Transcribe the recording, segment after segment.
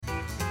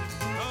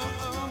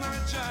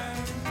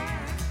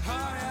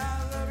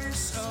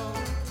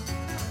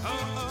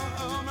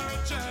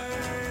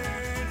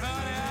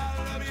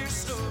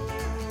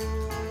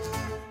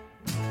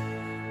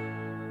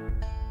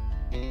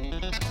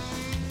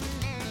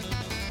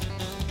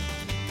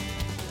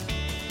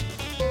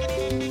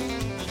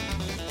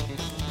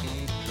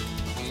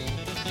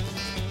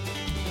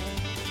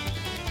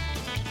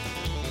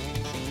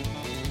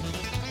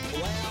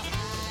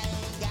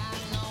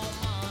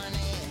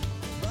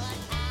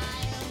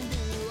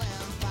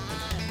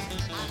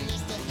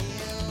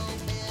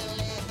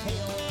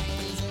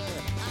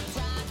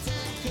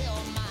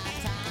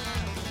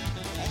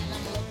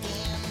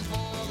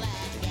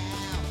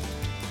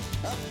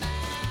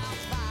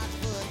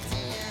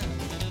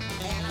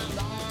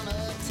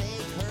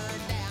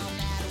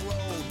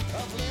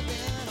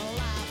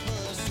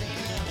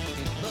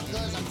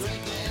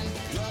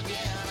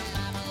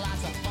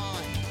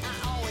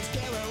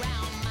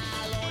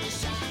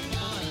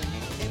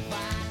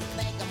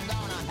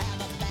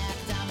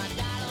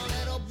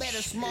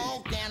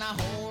smoke and a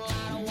whole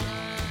lot of wine.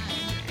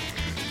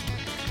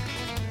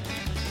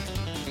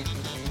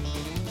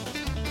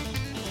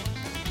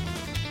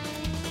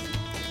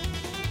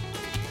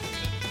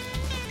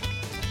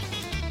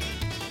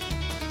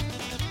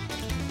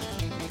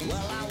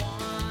 Well, I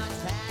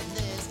once had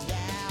this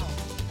gal,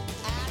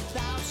 I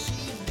thought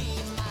she'd be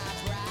my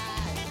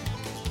bride,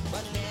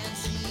 but then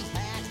she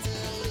had to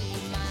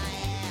leave my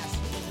ass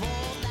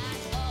for that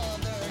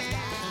other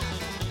guy.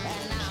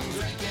 And I'm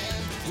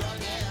drinking,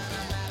 drugging,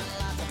 I'm having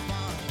lots of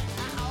fun.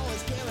 I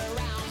always carry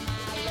around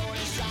my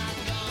loaded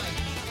shotgun.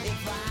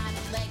 If I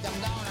think I'm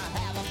gonna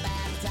have a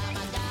bad time,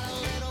 I got a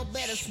little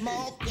bit of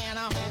smoke and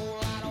a whole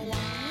lot of wine.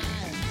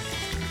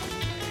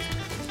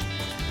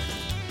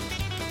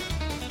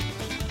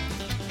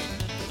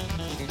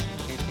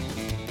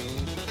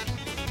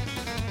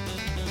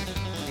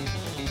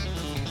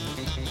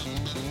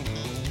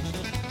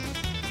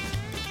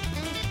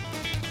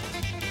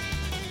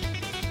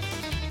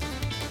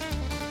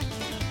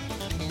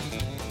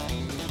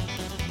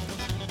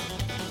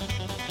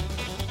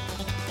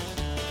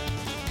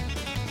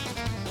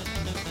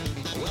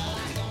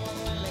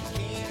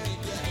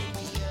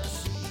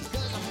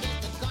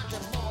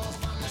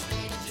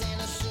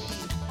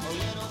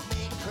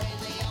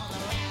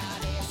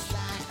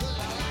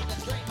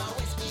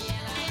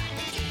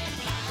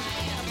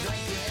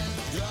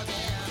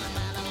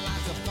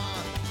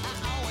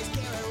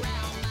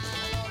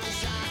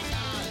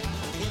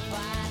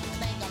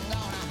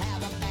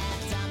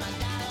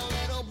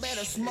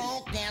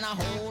 Smoke and a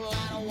whole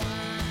lot of wine.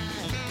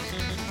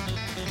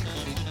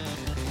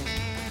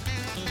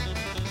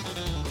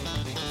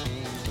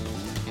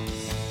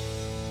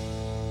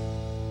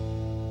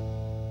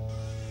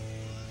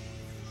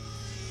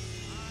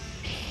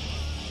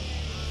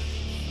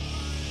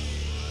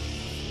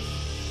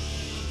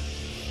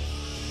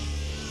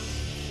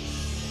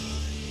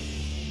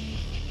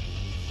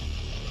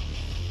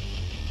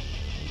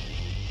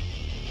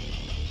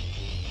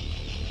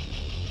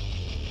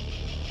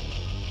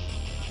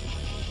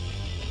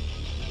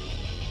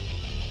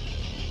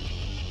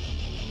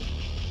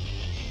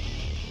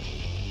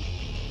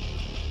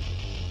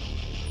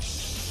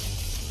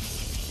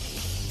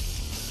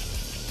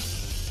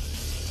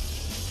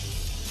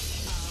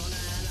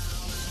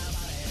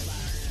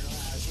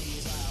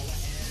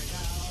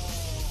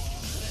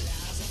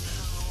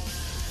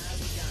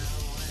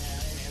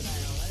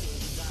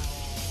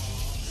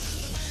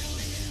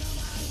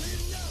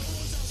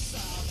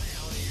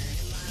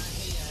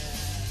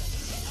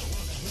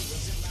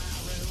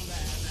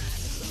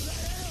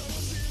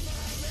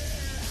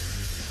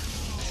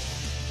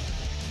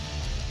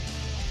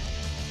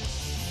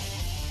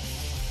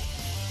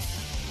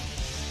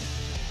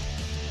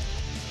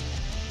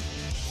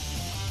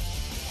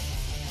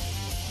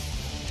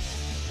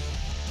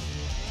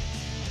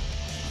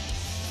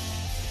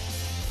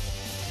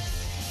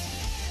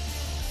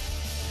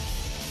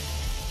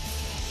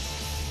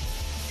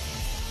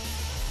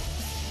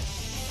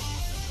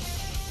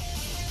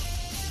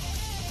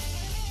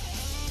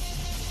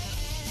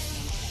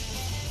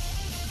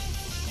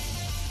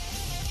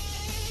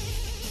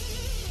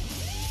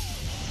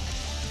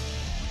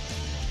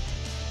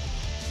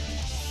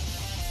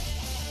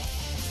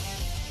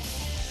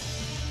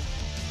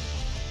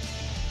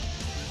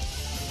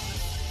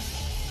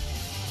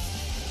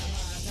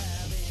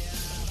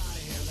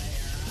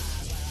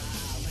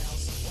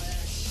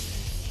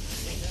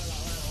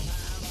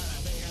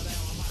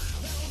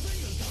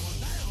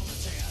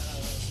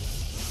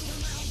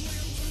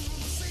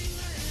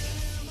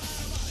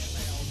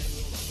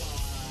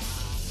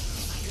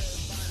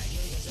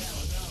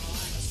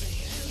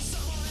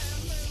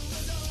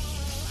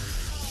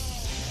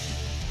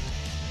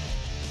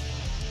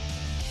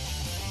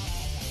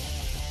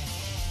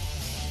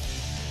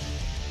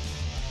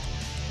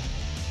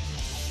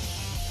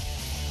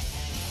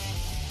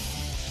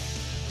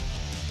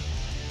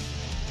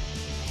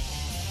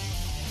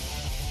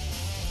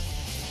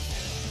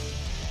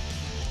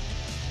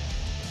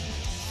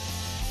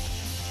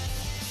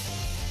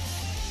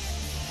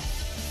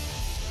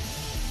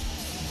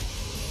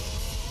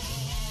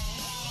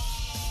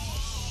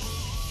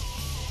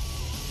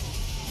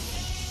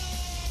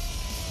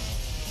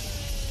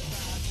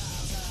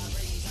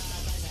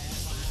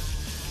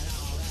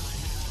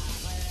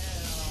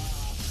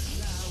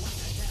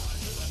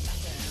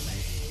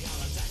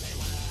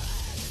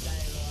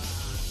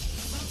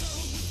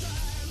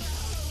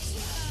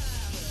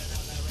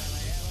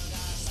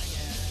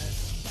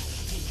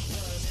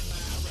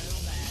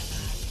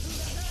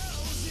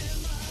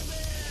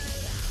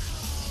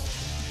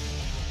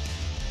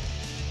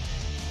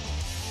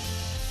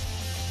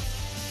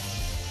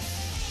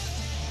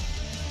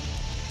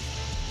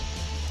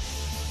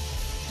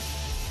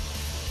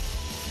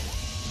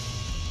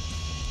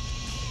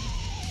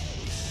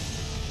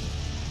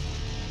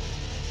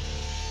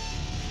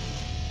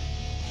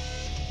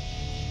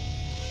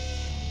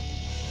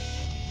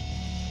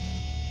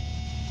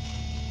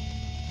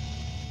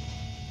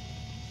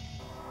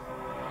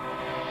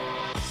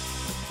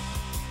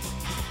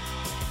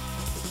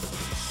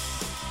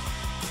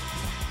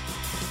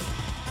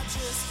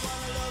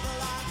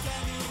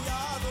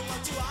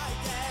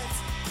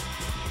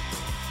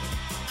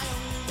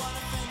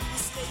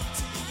 stay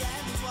to the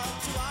end. What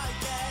do I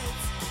get?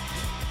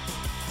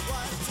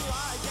 What do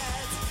I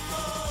get?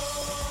 Oh,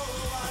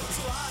 what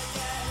do I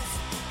get?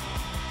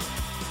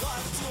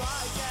 What do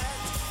I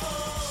get? Oh,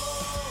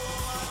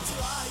 what do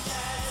I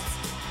get?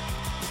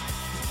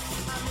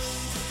 I'm in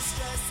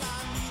distress, I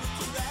need a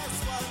caress.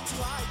 What do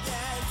I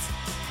get?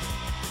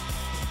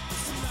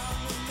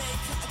 I'm a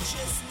maker, I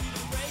just need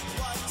a break.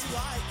 What do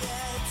I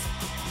get?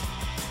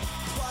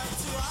 What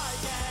do I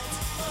get?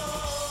 Oh,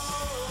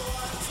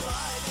 what do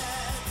I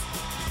get?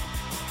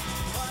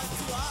 What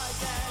do I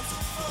get?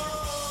 Oh,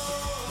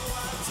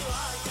 what do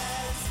I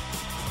get?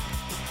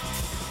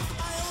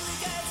 I only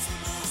get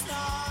sleepless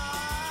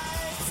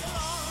nights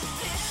alone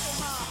here in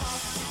my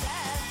hospital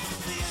bed.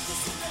 The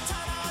interest in the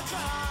town I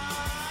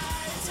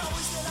tried. I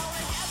wish that I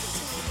only had the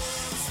two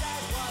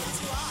instead. What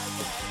do I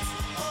get?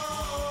 Oh,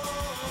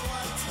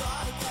 what do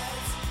I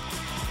get?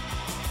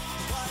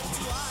 What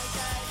do I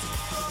get?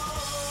 Oh,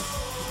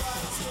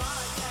 what do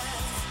I get?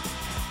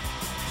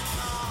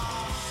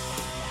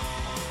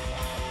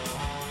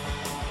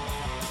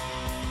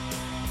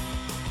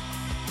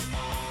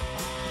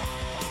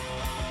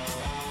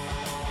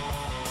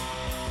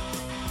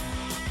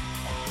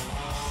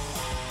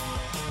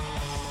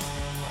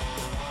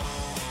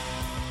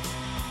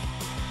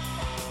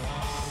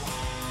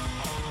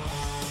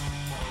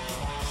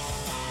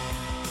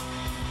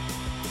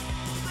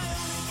 I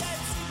only get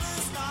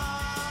sleepless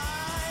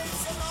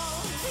nights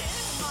alone here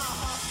in my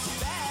hospital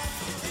bed.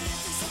 The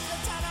interest in the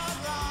town I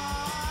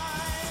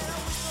ride. I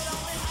wish that I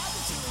only had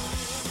the two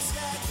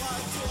instead.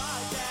 What do I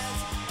get?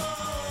 Oh,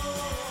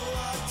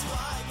 what do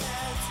I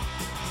get?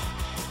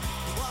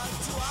 What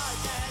do I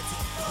get?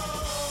 Oh,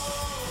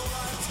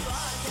 what do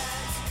I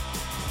get?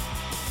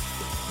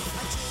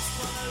 I just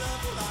wanna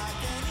love you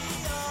like any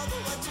other.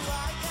 What do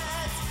I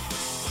get?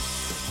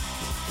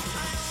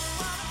 I only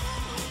wanna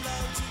bring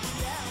love to the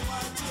end.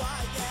 What do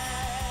I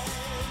get?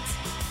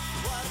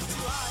 What do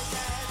I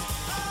get?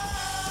 Oh,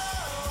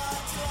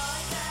 what do I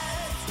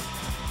get?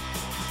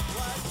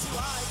 What do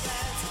I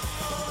get?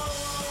 Oh,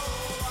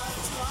 what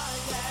do I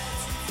get?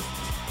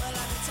 Well,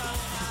 I can tell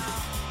you now.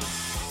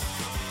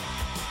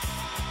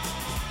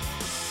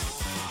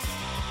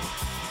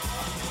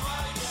 What do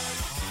I get?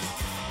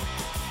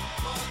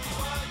 What do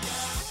I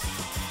get?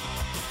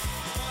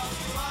 What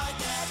do I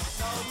get?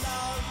 No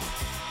love.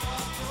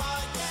 What do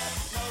I get?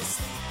 No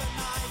sleep at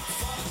night.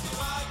 What do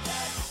I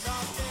get?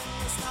 Nothing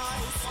is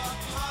nice. What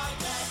do I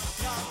get?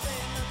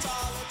 Nothing at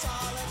all, at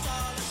all, at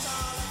all, at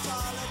all, at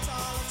all, at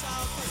all, at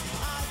all. 'Cause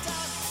I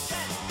don't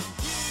get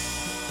you.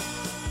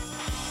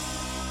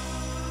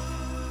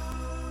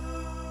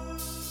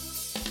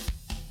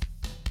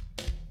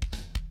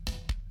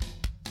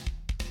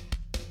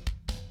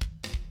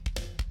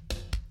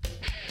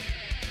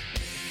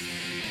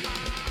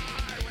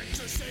 I went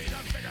to see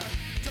the figure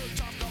to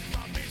talk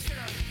about me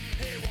sticker.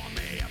 He warned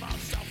me about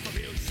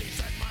self-abuse. He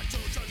said my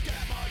tools should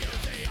get more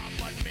use. He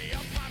offered me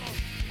a bottle.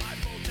 I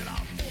bolted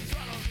out full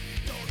throttle.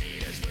 Don't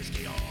need his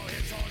whiskey or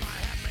his horn. I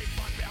had made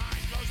fun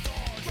behind closed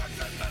doors. Drug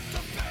and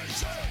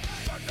masturbation.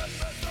 Drug and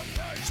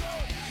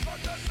masturbation.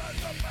 Drug and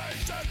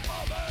masturbation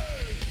for me.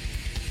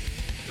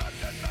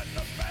 Drug and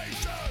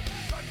masturbation.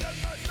 Drug and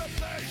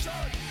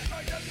masturbation.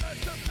 Drug and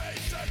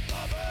masturbation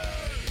for me.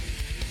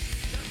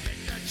 The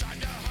thing that tried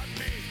to hurt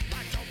me,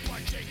 I don't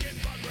want chicken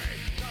buggery.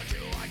 Not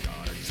you, I go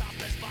to shop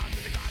this bar to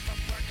the guy from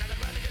work and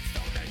I'd rather get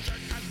stoned and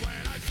jerk. That's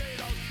when I see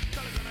those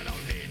colors and I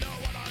don't need no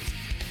one-ons.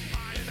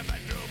 I'm in the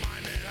bedroom,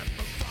 I'm in it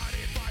from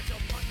Friday at 5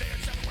 till Monday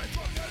at 7 with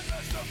drug and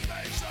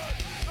masturbation.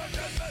 Drug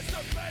and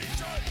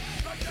masturbation.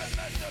 Drug and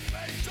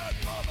masturbation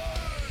for me.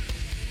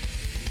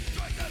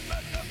 Drug and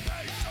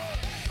masturbation.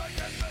 Drug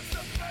and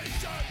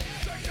masturbation.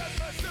 Drug and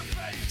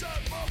masturbation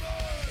for me.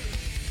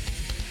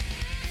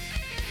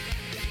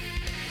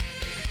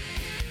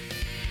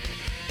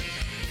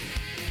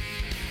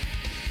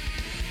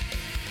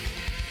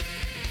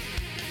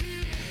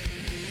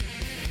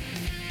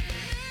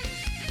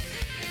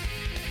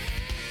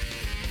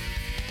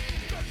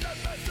 Drug and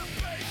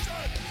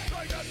masturbation.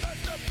 Drug and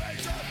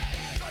masturbation.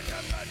 Drug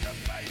and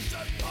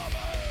masturbation for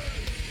me.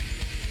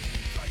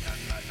 Drug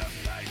and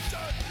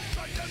masturbation.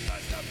 Drug and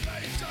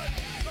masturbation.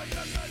 Drug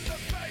and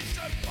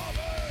masturbation for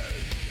me.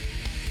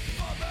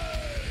 For me.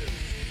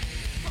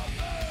 For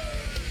me.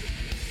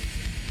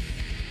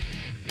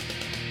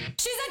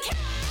 She's a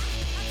killer,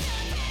 a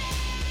killer cat.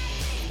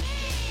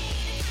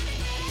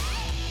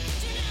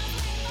 She knows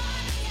way more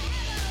than you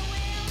ever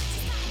will.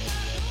 She's not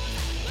gonna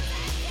lose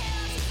that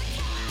kill. She's a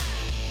killer,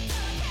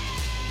 killer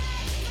cat.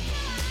 She's a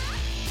killer,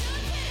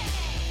 killer kitty.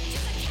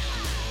 She's a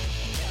killer,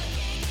 killer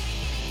kitty,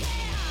 kitty,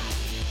 kitty cat.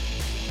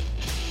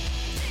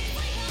 She's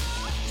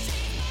legal,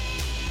 she's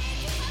mean,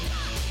 she's a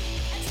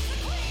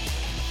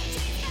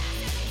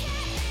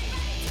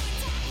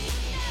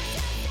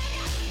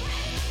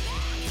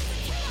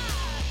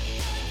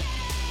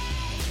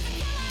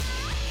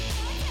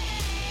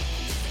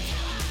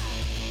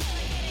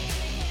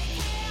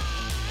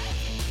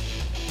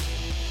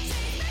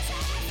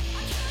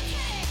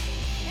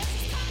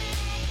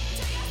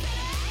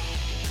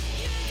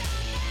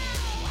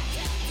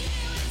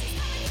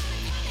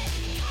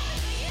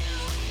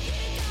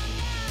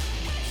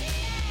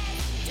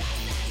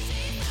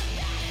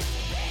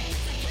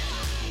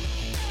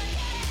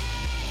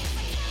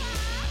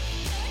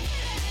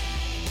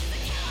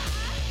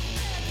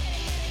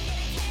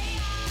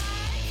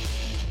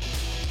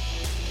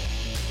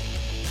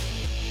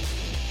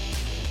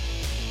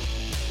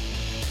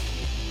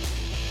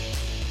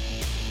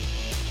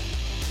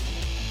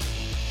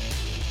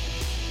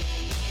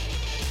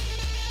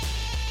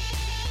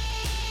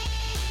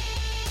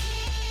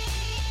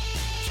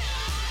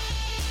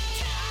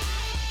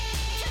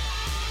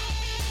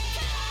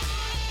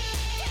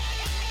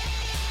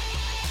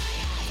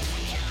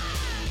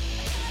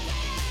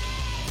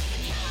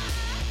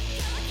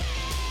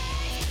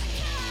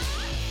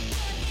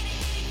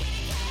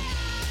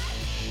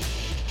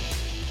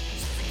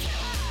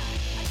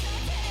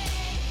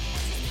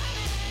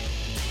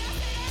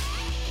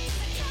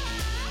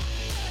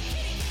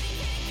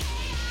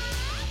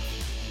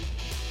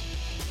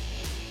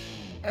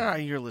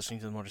You're listening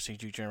to the Motor City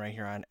Juke Joint right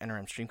here on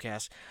NRM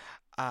Streamcast.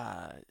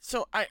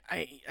 So I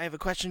have a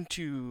question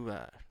to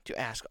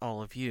ask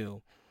all of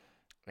you,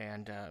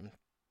 and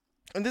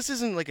this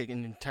isn't like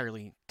an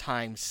entirely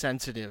time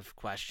sensitive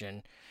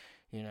question,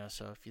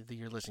 So if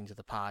you're listening to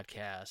the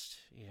podcast,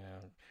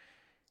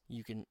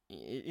 you can.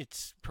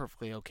 It's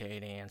perfectly okay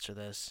to answer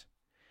this.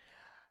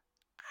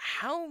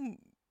 How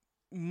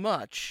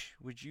much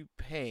would you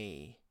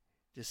pay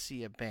to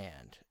see a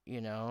band?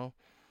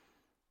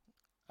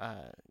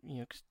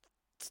 'Cause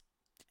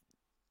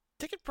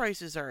ticket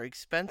prices are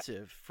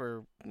expensive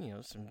for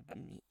some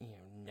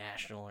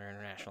national or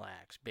international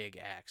acts, big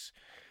acts,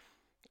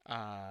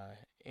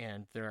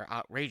 and they're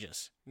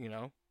outrageous.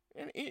 And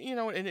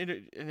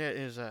it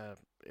is a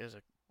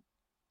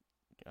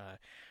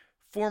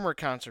former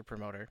concert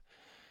promoter.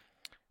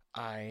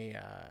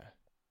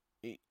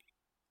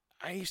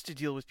 I used to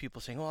deal with people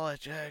saying, "Well,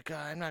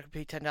 I'm not gonna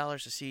pay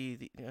 $10 to see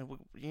the."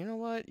 You know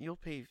what? You're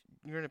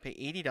gonna pay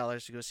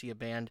 $80 to go see a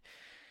band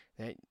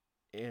that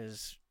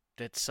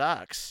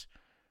sucks,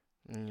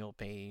 and you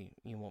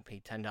won't pay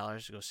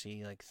 $10 to go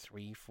see like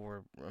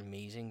 3-4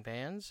 amazing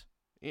bands.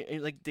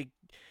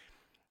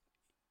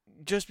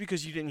 Just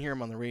because you didn't hear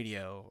them on the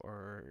radio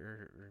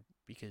or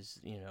because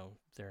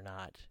they're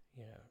not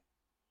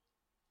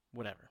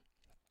whatever.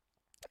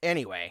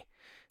 Anyway.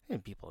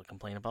 And people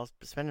complain about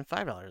spending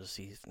 $5 to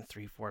see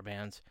 3-4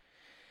 bands.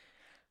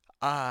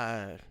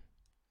 But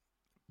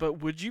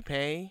would you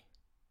pay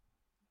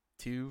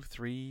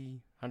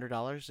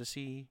 $200-$300 to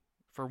see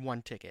for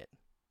one ticket?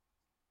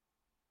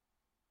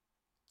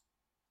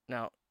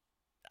 Now,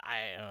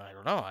 I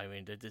don't know. I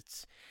mean,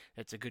 it's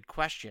a good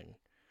question.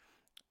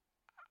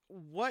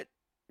 What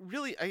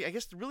really? I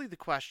guess really the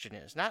question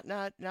is not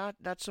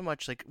so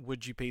much like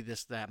would you pay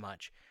this that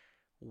much.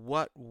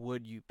 What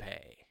would you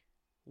pay?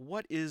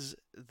 What is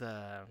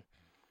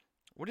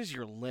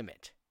your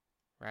limit,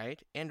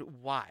 right?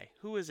 And why?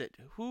 Who is it?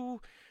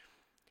 Who's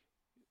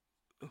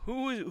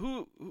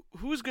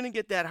going to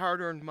get that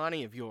hard-earned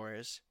money of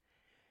yours?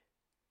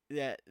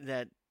 That's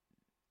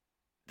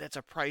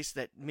a price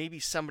that maybe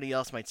somebody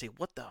else might say,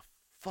 "What the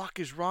fuck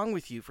is wrong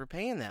with you for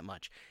paying that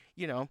much?"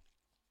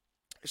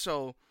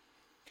 So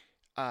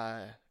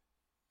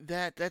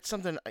that's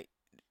something.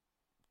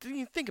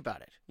 You think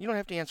about it. You don't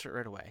have to answer it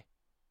right away,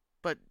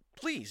 but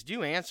please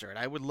do answer it.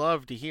 I would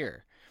love to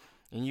hear.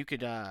 And you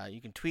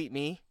can tweet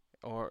me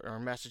or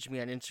message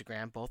me on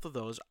Instagram. Both of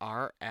those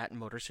are at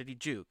Motor City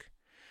Juke.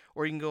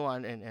 Or you can go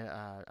on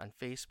on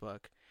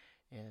Facebook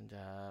and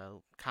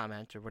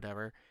comment or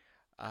whatever.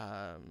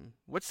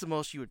 What's the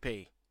most you would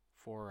pay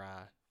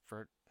for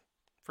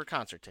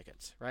concert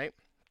tickets, right?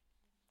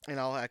 And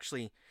I'll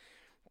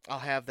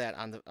have that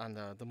on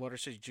the Motor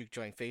City Juke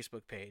Joint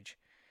Facebook page.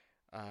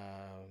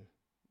 And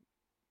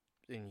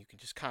you can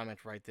just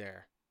comment right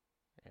there.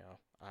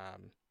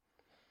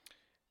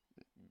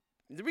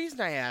 The reason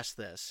I ask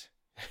this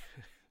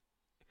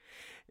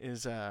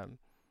is, I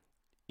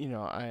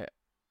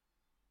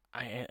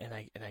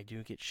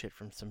do get shit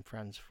from some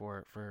friends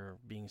for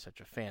being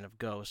such a fan of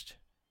Ghost.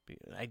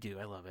 I do.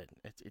 I love it.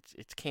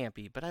 It's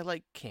campy, but I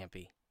like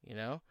campy.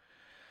 And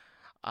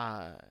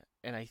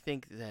I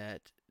think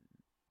that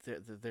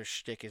their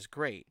shtick is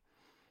great.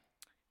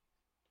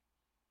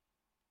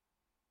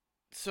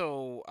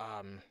 So,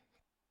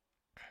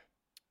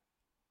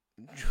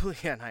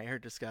 Julia and I are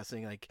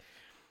discussing, like,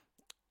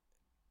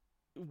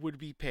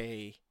 would we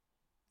pay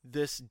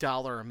this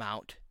dollar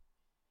amount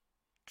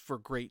for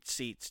great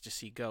seats to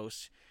see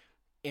Ghost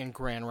in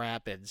Grand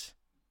Rapids?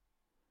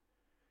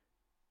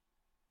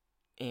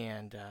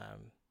 And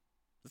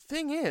the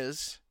thing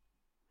is,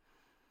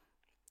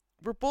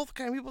 we both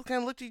kind of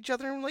looked at each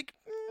other and like,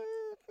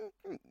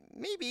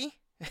 maybe.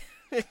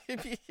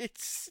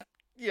 It's,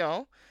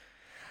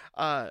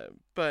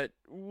 but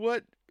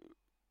what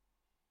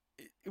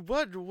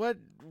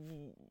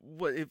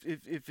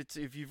if it's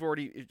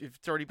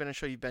already been a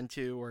show you've been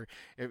to, or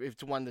if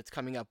it's one that's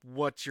coming up,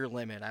 what's your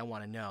limit? I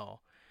want to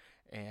know.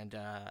 And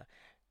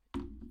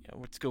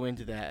let's go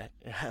into that.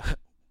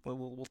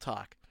 we'll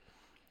talk.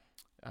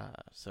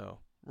 So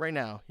right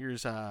now,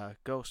 here's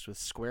Ghost with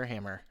Square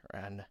Hammer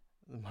and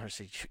the Motor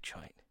City Juke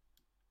Joint.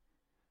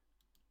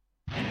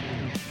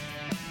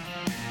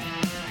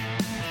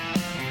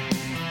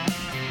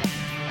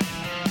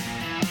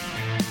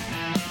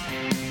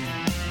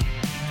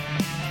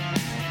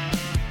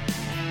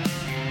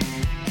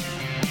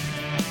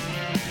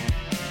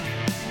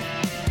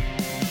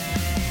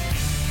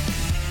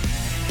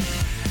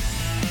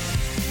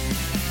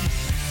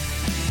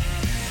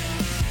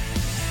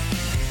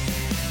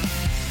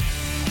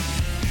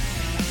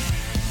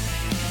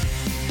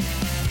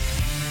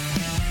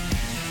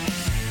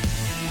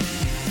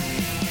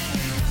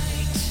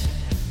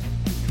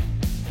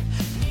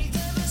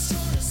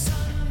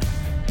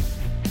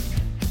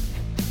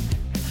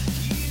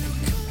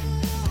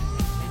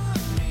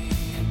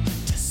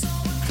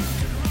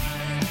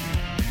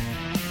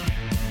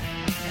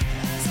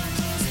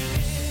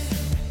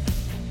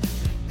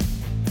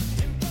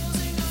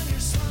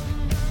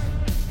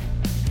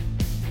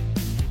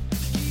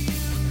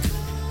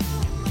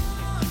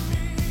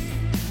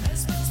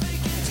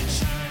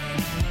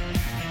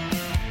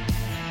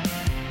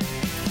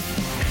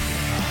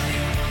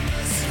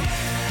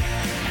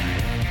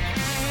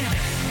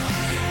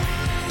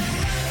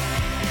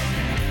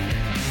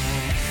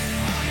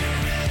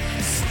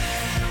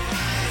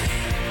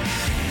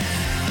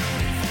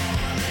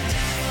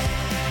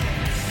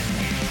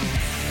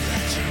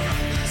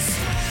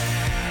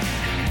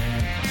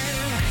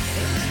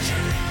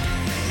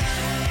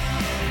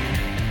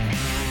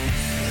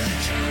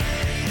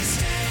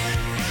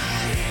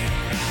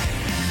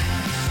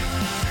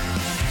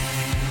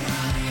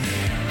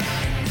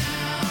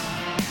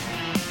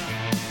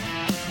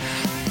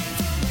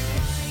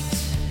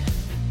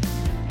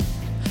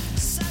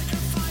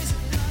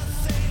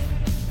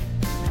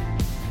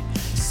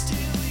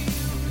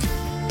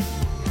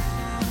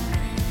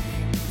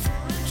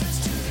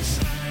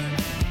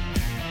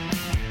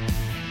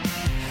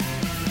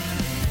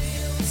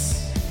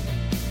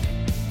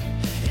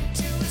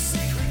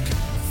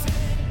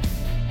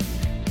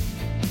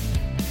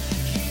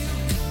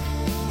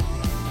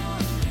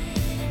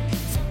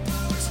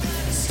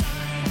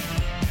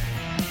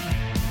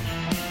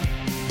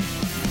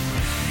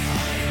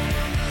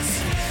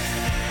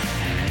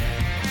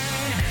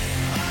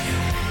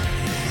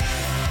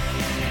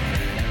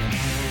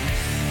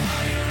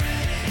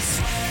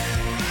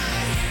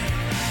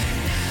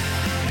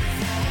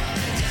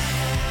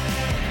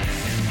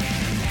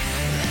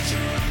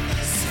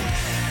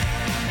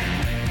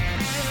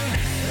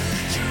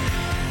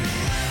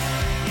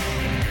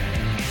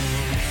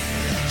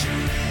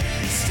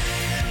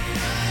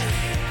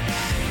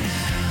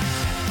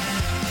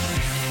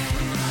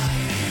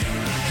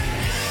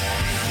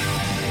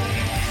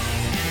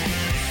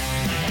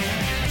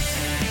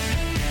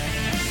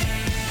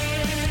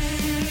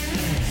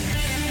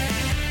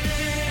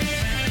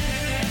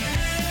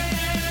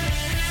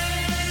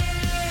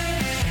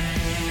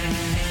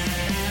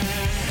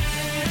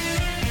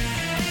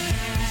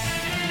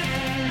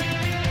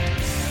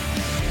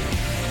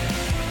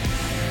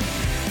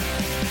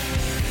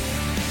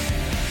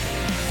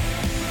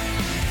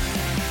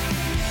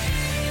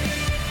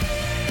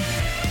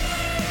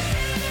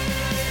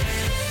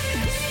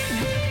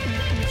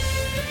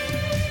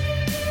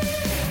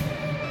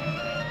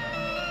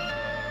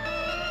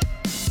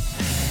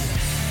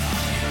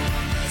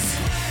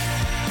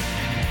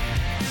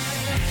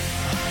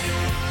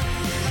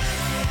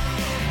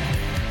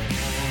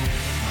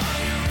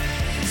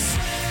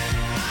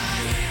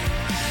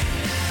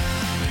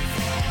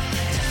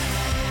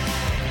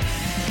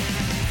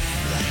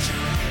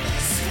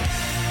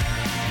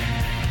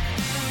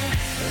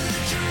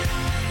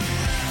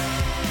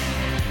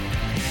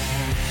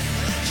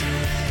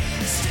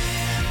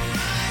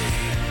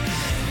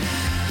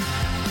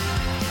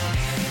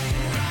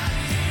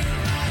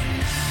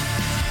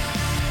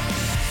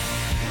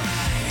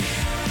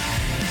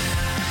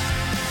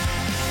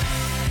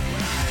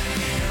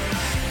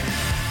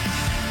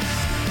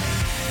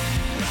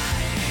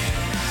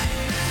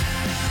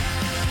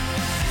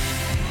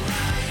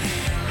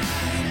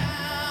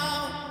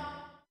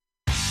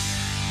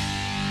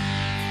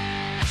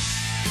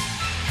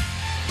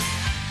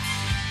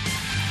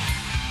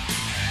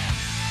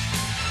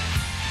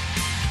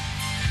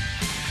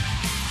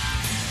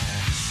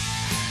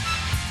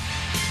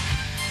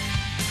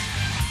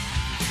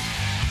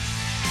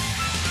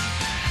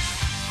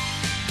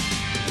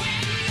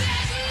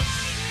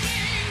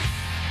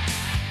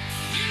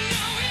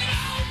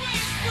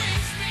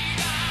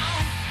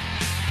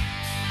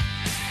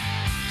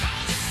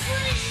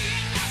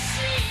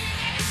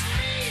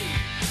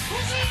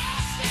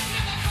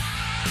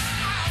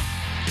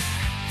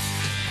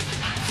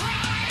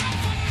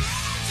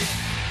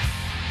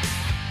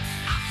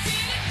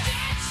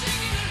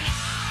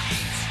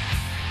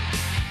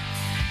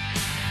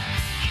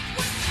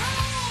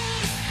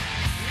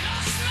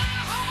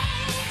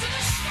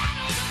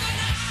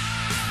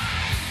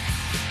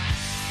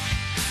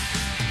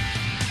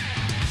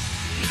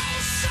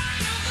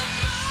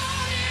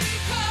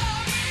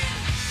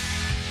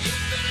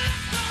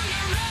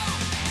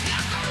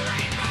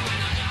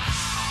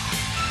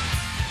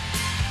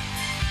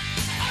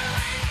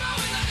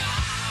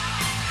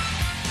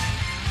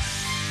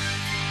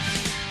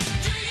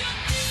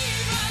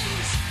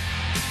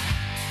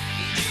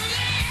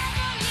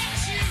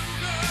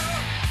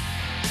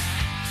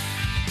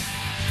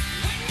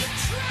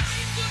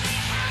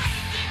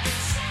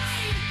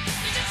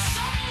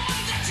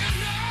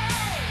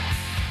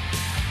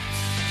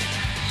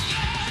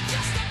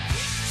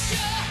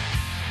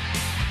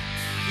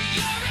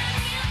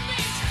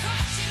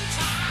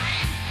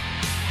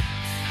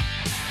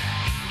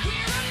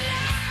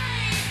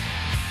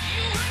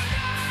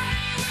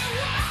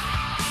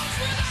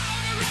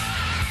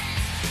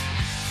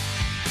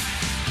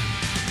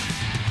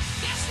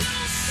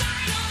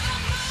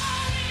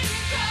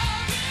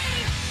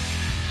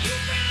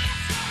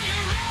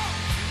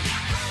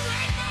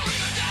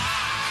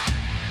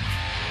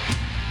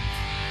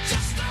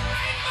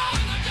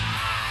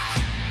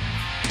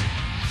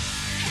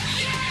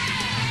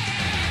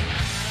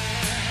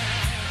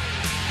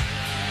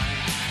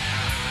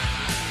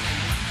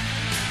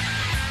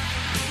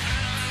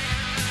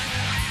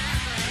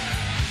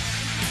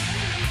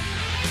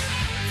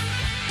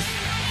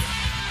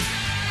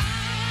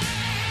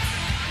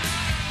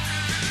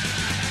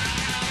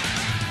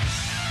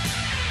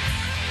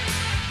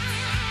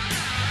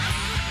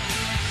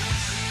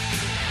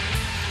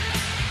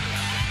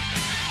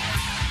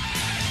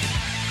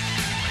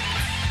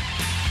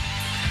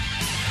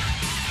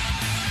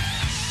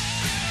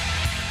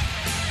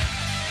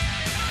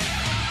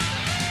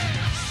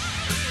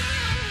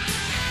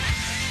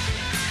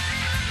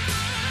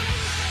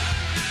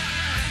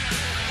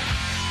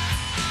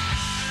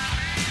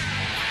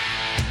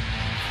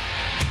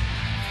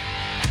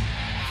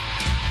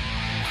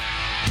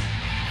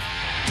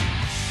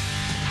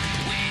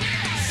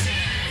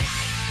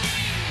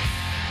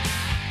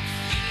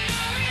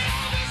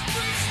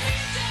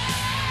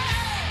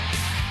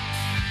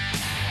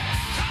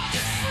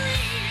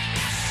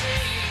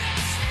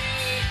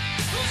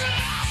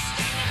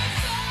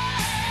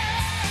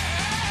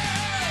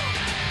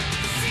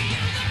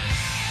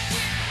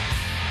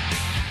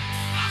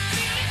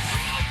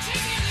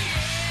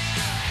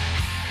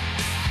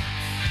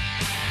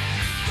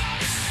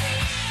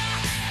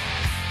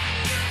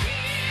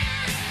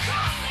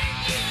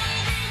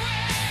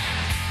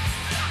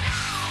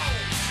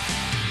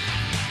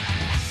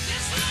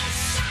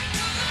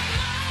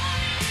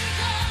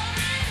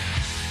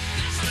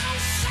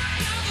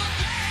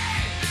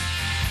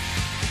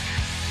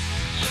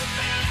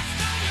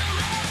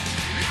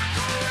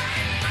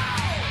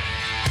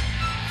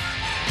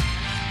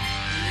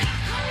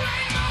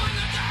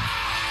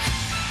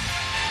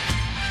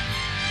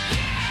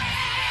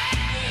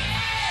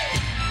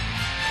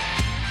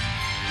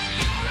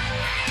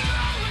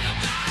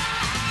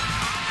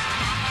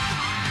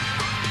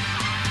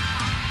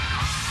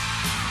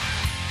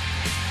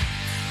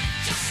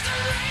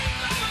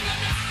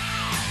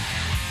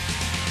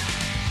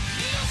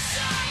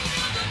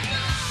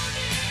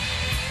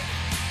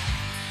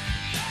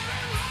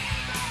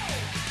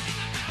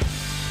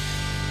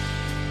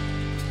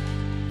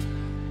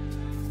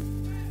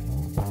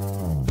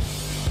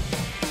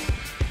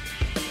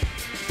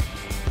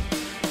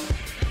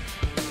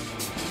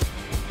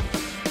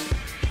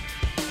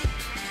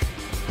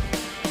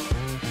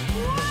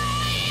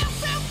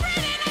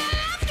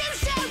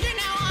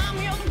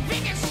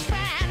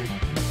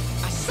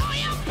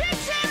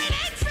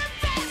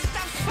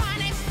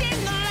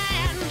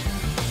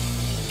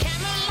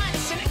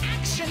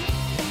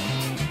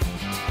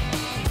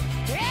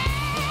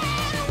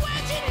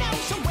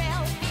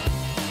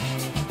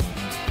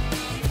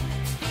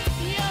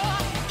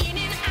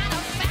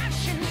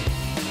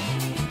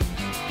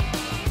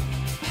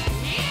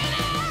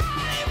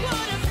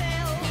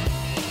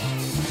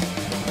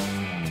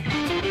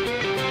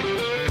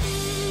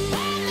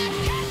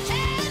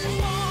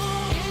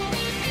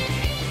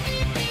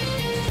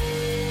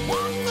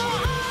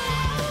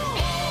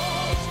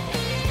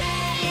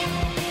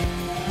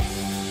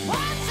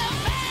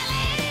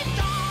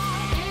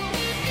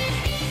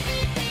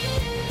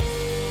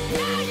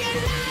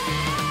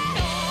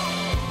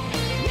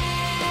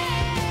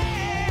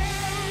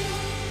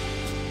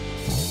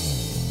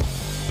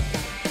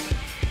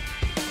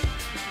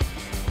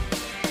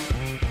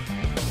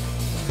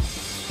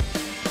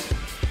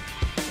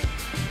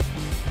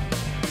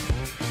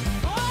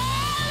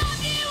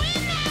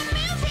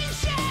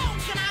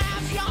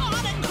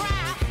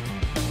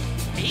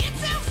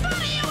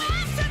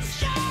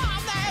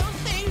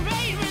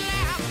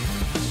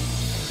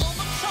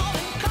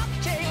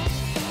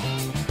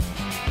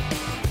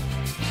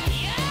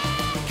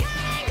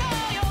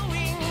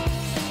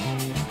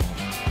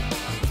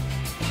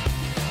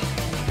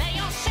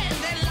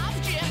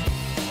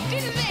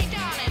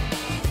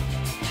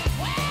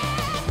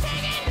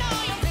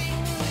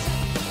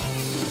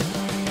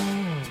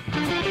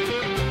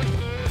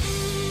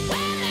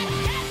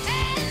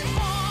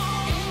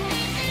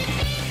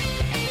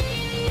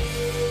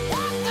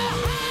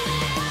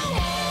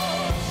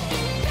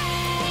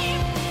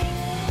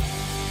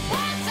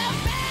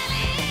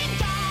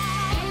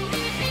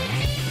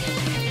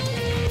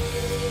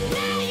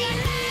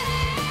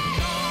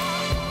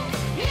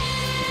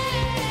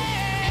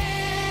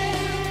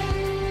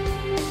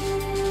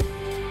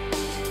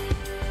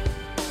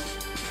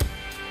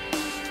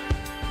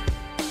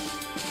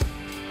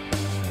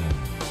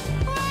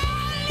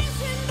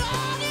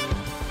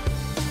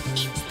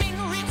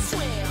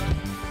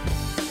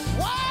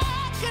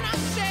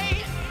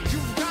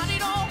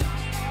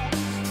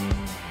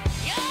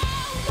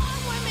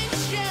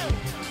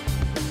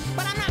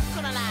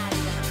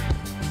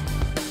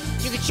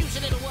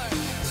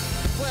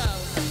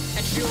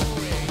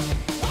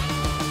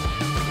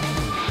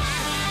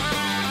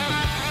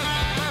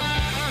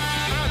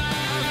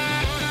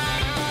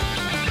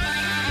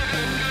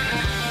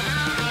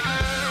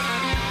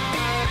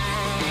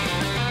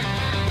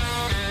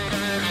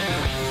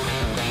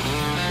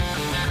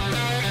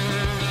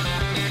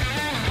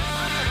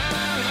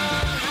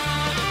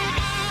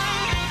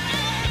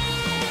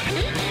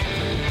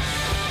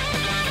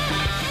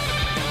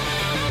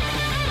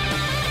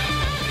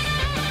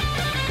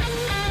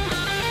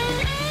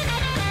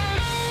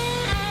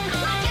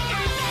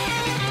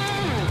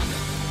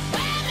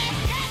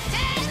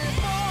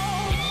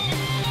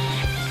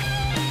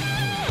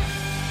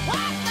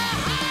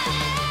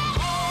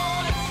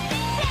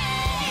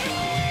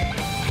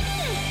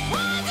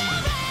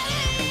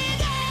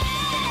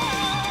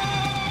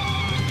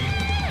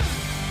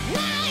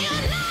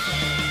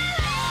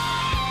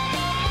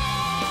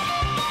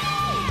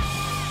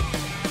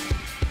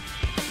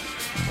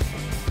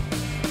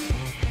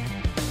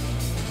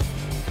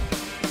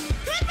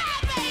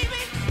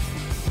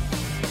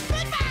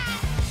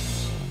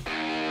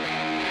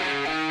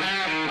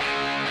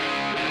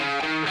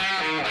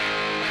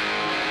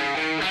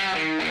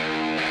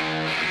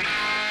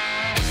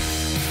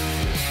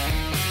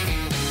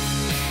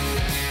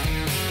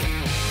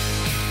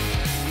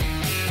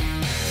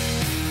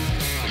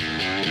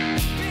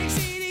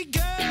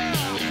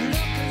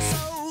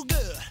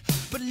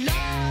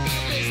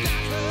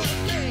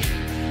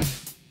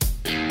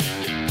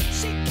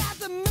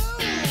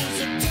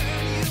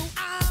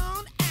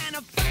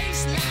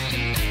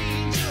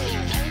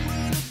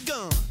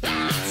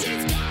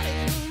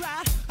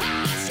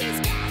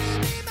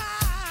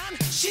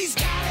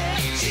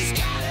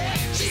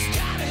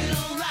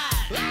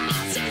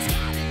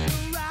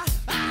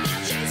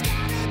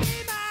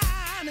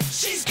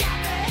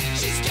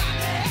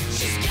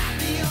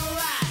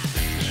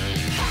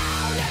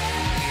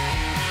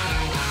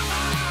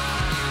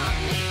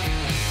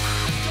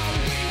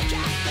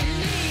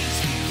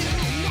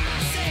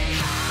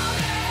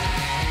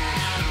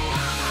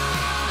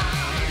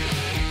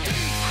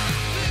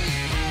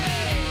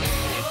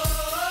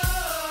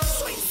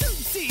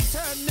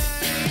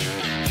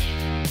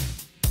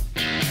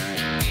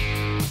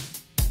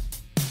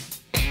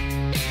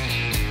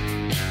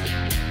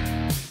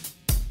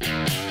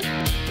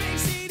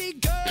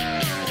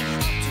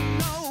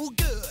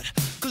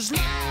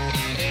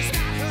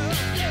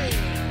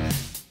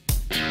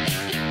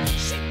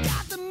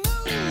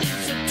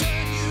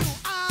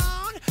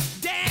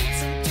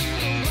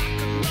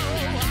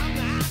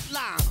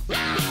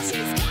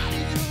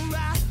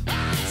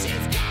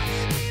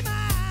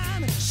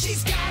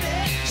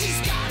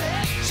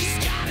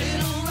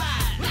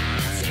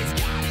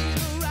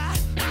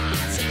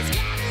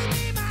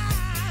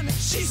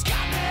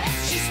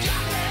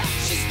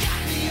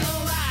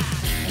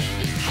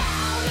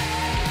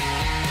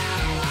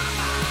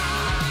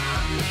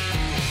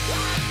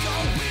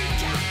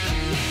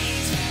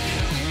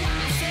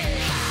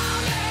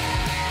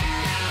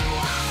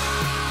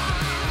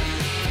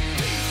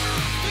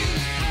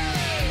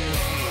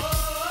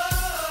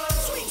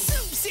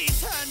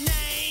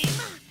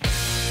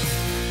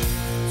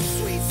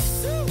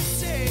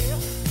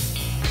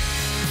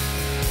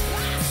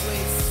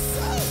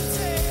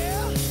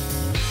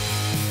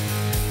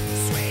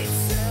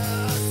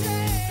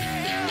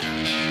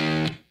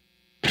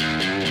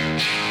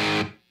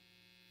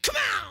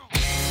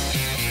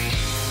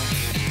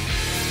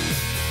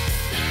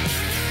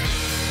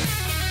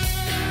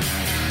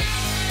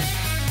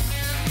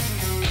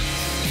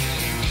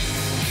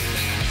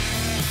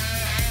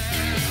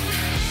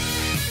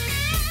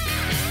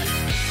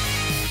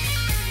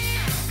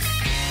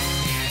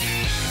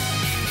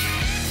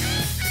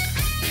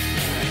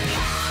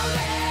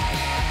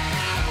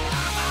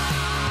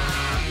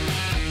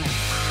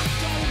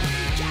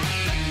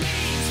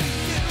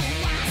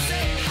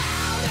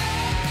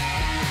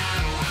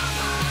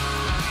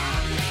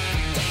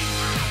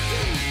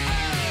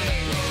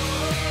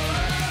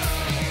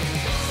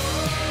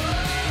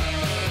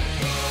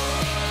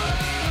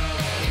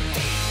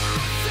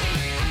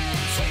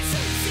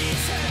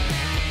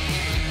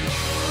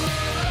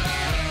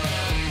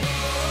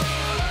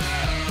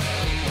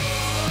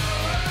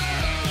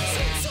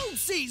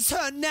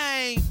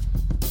 name.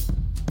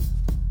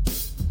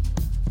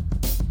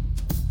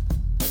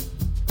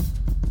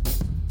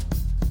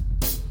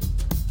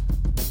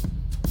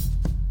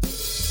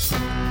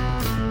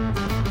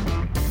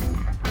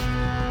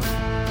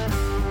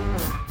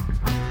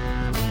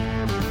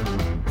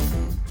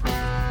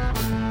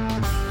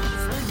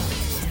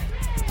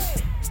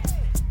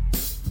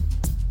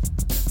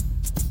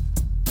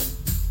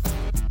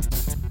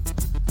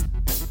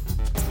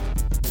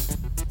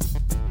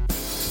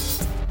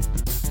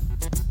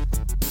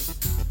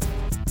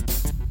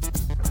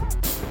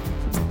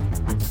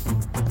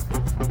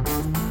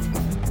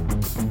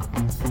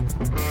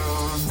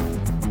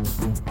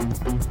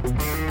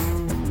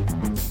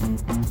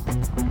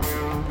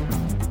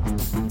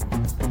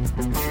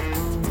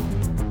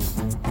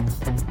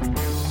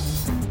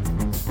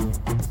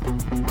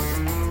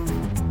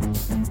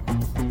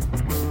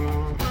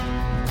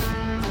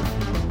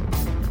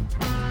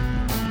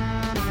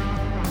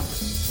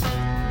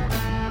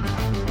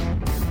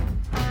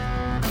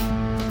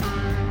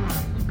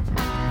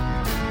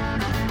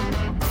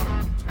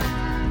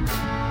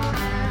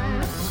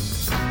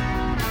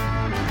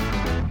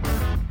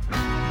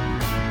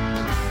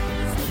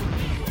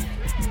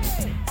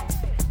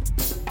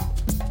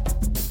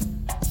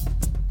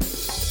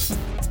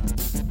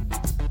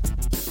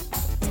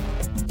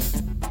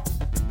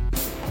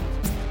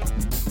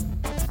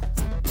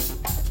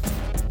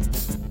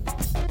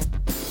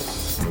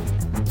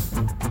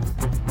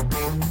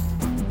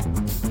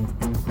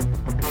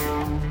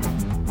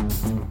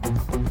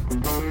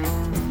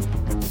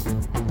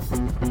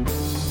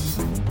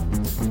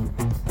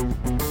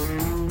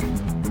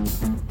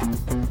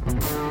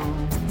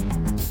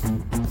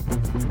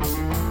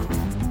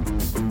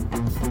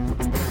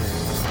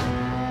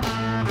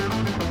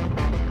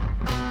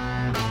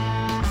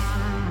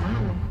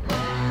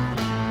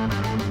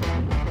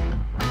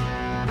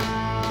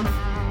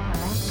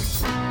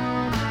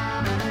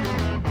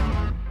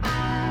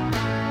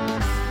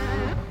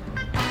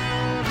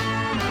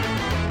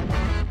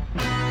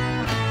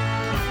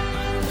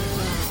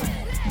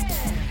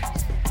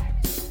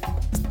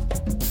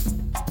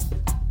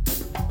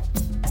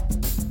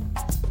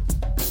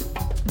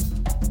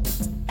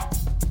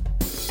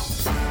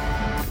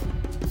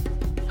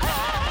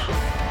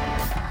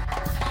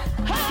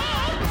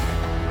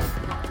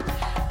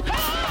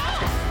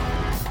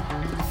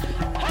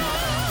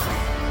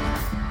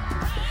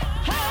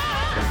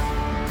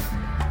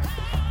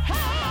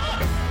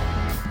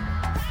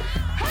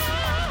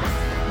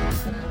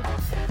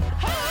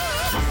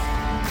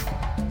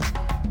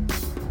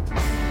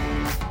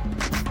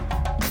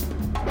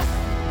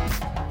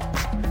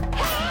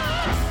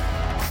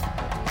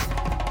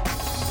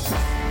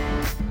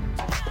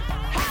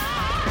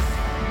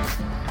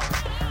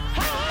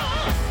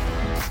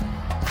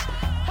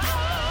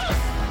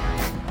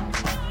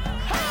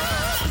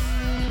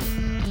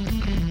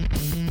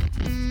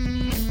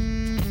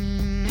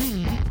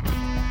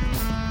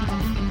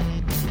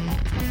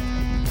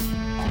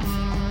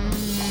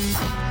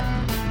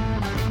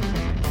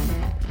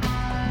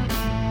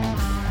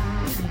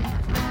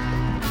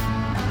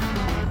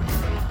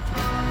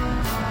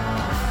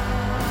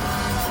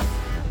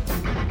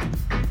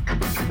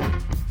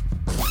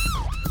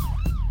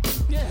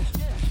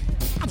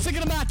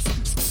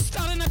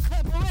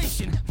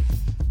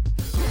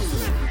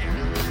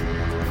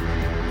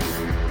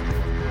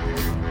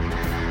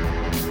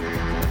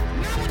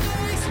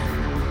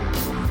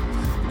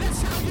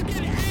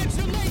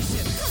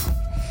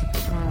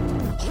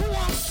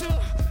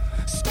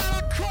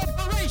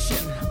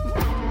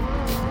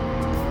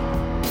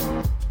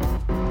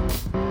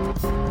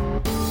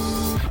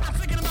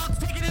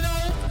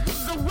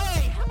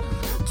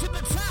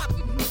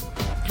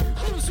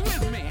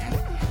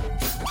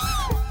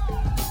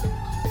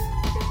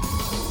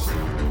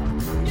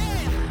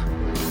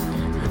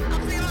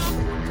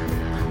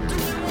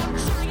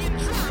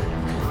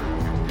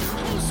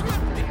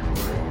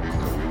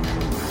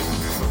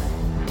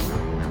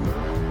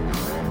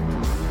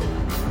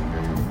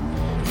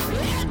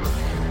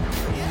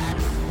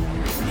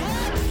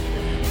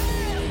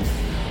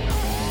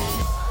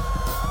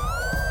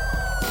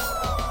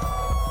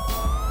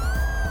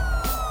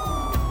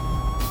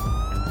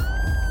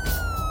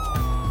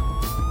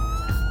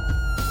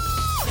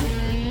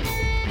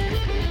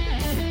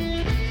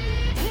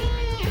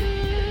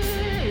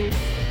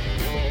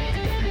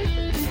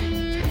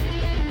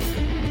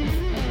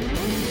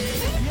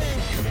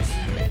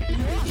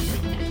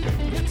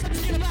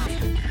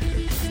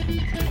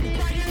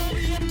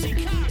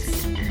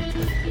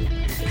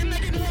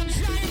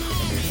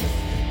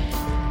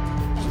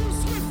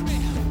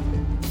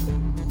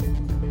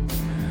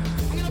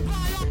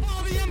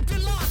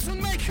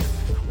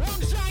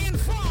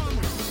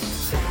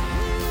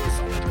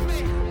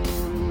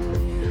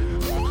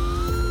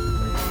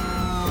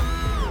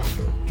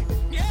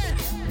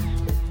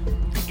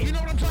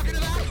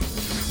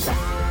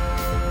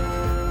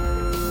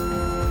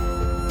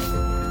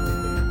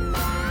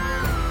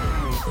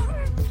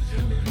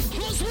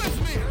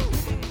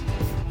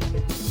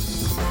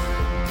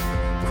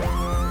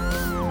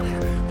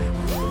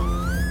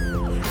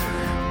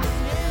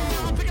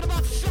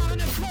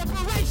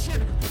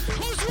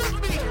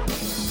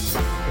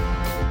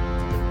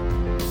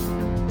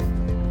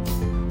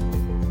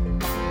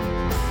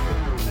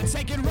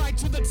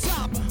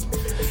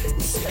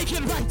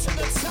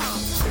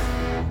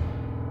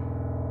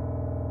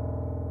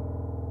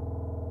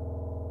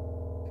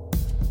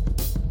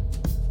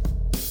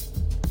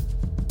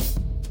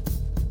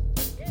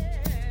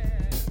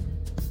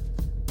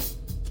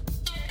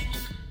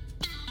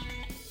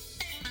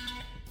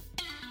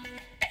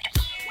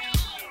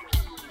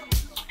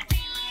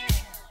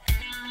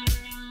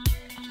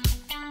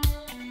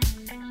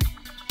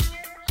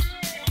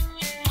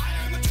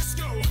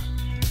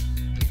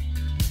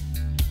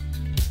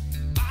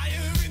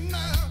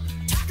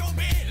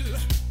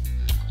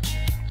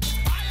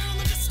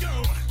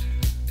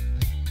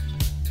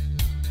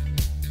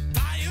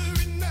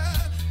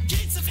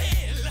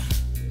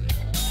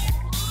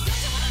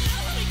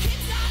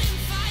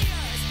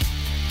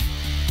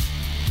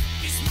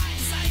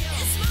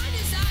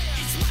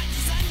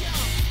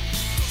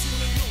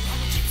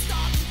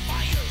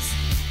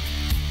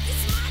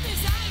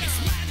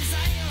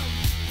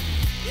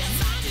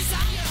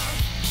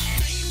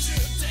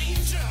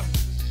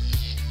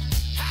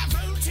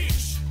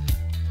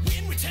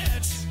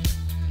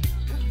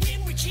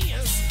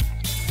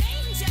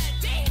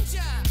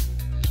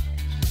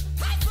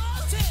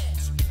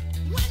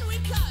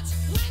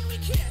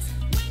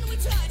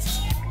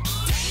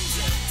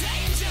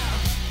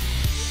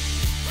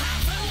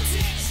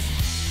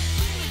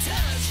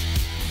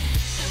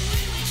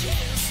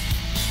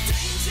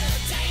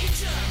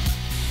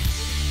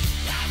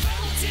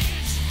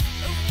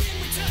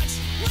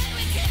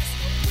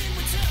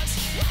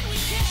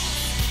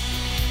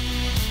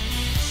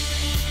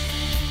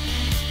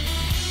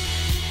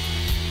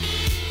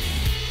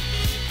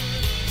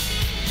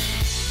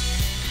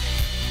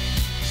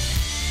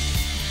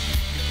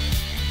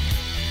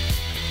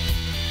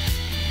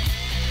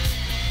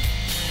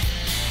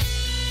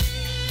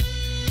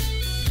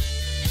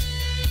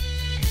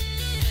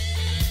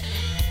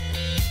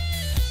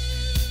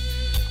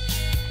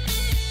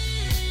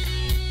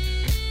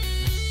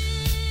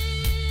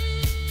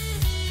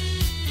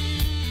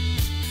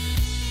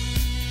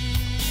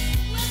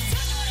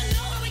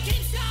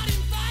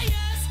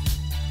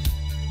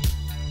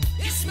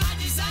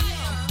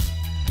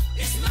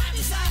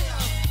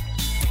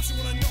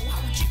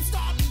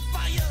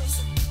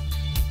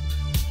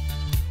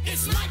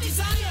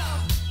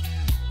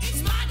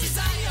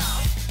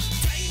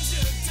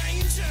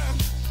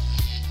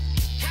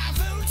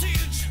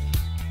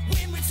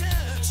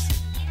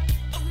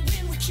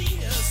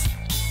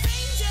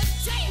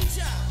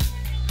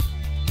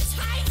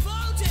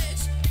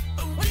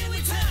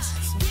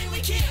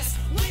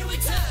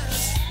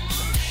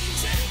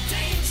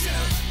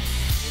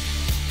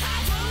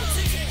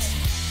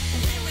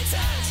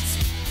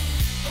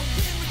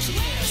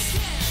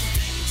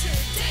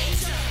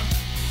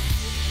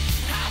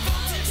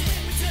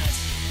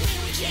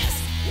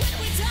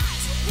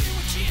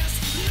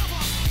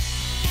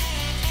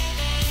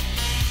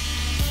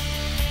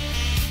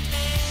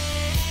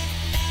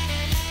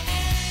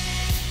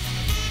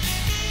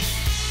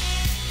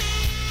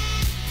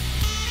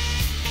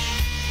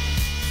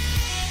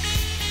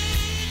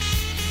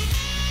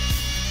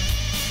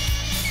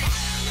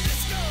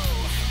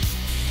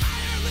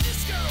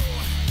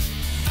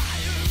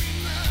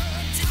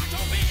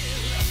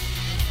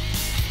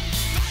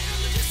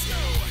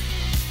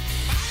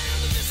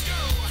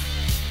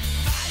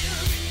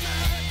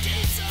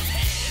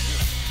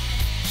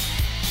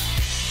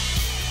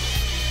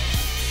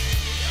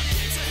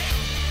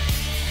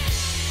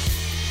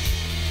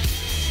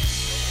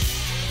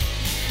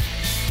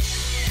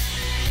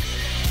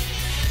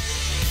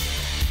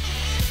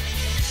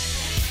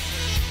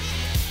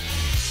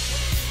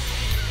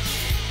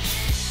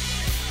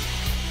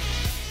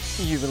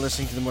 You've been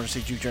listening to the Motor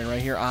City Juke Joint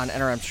right here on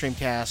NRM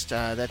Streamcast.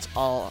 That's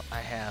all I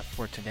have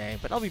for today,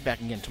 but I'll be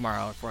back again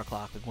tomorrow at 4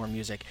 o'clock with more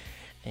music,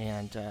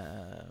 and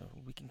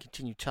we can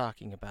continue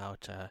talking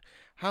about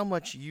how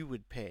much you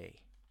would pay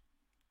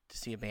to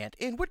see a band,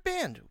 and what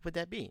band would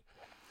that be?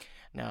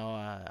 Now,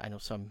 I know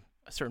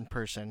a certain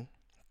person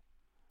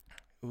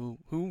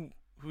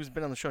who's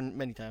been on the show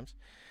many times,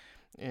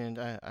 and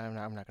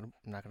I'm not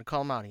gonna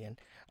call him out again.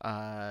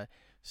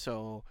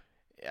 So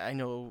I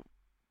know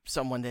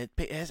someone that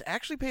has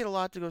actually paid a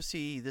lot to go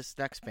see this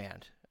next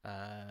band.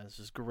 This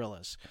is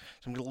Gorillaz.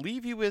 So I'm going to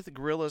leave you with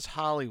Gorillaz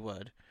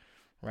Hollywood,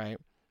 right?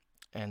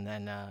 And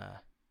then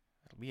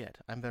that'll be it.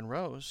 I'm Ben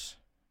Rose,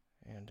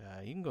 and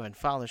you can go ahead and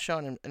follow the show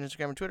on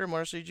Instagram and Twitter,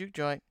 Motor City Juke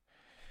Joint.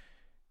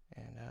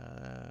 And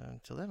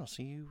until then, I'll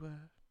see you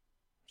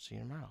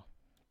tomorrow.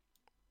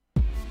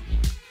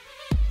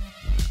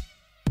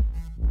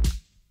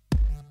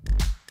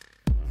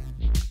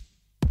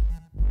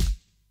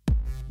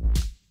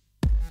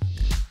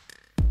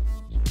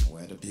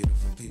 Where the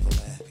beautiful people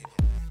at?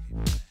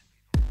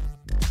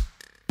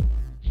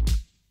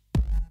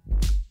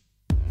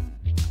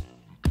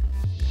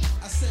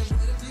 I said,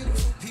 where the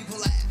beautiful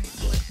people at?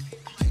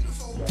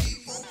 Beautiful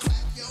people,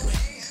 clap your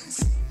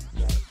hands.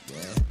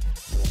 Yeah.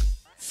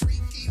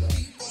 Freaky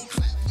people,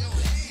 clap your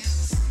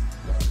hands.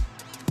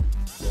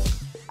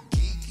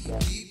 Geeky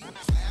people,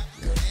 clap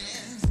your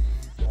hands.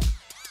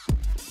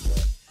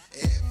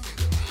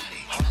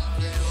 Everybody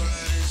clap your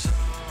hands.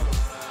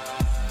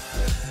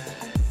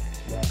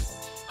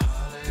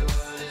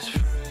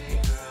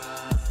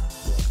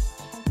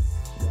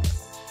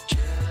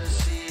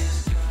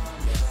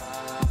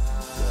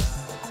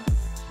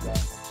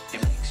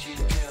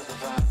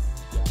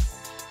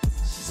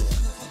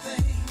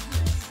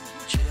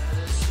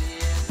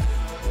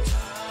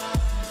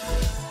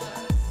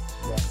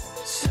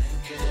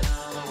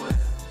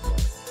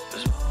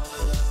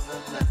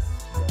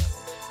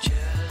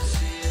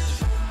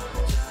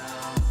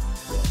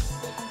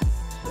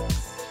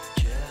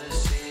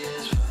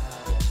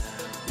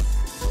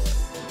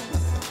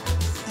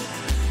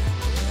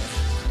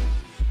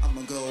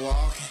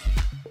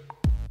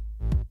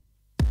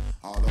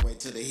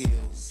 to the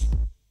hills.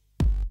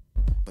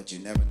 But you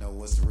never know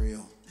what's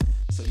real.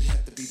 So you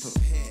have to be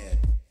prepared.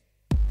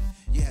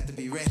 You have to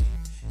be ready.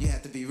 You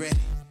have to be ready.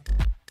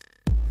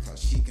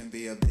 Cause she can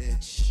be a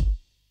bitch.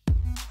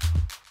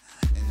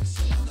 And it's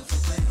a wonderful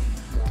thing.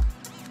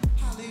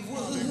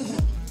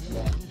 Hollywood.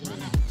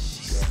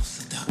 She's so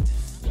seductive.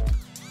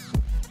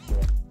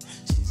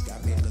 She's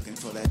got me looking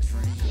for that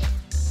dream.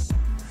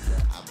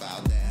 I bow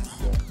down.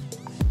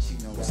 She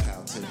knows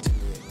how to do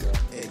it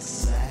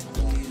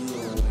exactly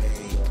the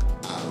way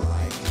I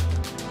like it.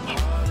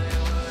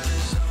 Hollywood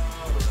is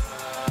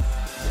alright.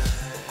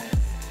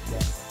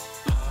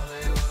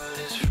 Hollywood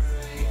is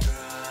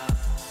fragrant.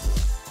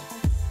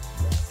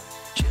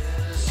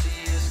 Jealousy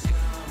is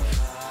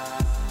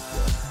gunfire.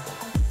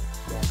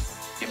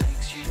 It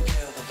makes you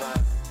kill the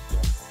vibe.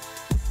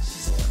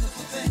 She's a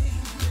wonderful thing.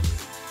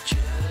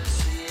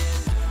 Jealousy in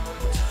no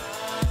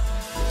time.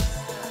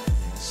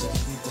 She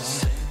can be done.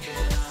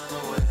 Sinking on the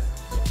web.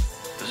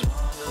 There's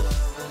more to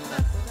love than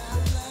that.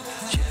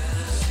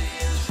 Jealousy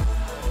is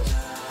fucked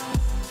down.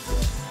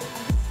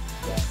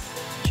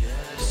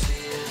 Jealousy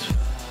is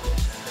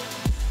fucked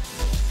down.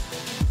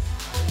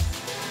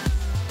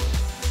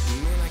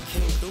 Man, I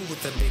came through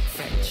with a big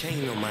fat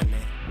chain on my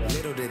neck.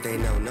 Little did they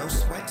know, no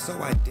sweat, so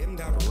I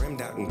dimmed out,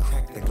 rimmed out, and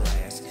cracked the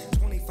glass.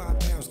 25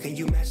 pounds, can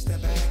you match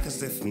that bag?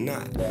 Cause if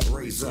not,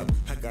 raise up,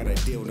 I got a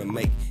deal to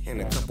make.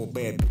 And a couple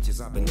bad bitches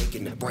I've been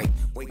making the break.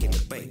 Waking the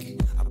bake,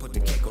 I put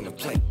the cake on the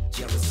plate.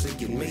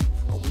 Jealousy and me,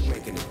 or we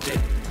making a date.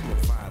 I'ma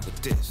vibe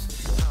with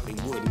this.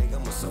 Hollywood, nigga,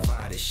 I'ma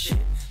survive this shit.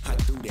 I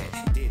do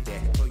that, did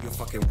that, throw your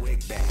fucking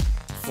wig back.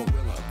 For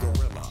real,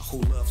 gorilla, who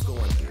loves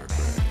going there?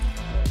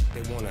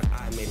 They wanna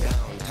eye me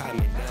down, tie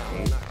me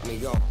down, knock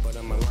me off, but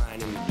I'm a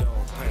lion in the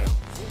dog pound.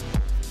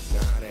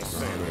 Now how that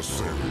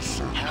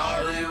sound?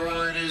 Hollywood